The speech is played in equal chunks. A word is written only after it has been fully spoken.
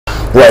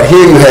Right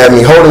here you have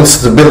me holding the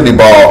stability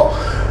ball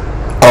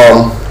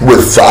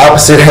with the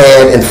opposite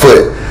hand and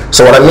foot.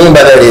 So what I mean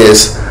by that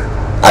is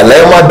I lay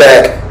on my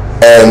back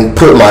and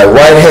put my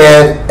right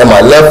hand and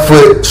my left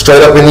foot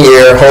straight up in the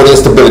air holding the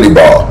stability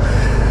ball.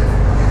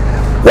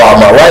 While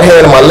my right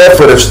hand and my left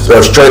foot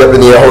are straight up in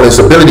the air holding the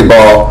stability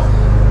ball,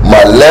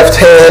 my left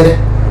hand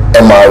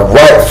and my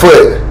right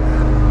foot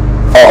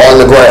are on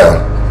the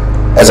ground.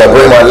 As I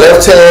bring my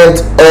left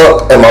hand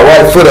up and my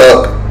right foot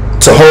up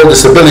to hold the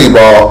stability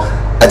ball,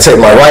 I take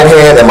my right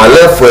hand and my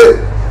left foot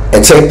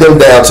and take them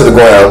down to the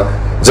ground,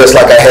 just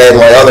like I had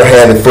my other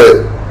hand and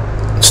foot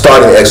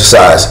starting the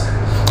exercise.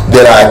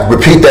 Then I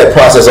repeat that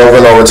process over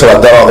and over until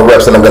I've done all the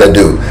reps that I'm going to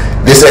do.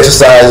 These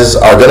exercises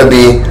are going to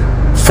be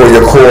for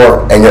your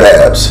core and your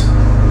abs.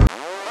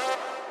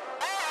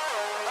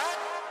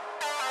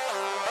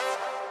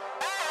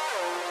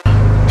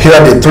 Here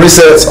I did 3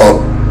 sets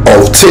of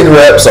 10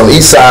 reps on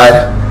each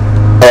side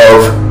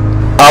of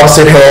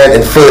opposite hand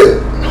and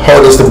foot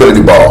holding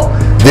stability ball.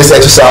 This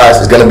exercise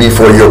is going to be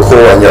for your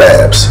core and your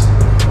abs.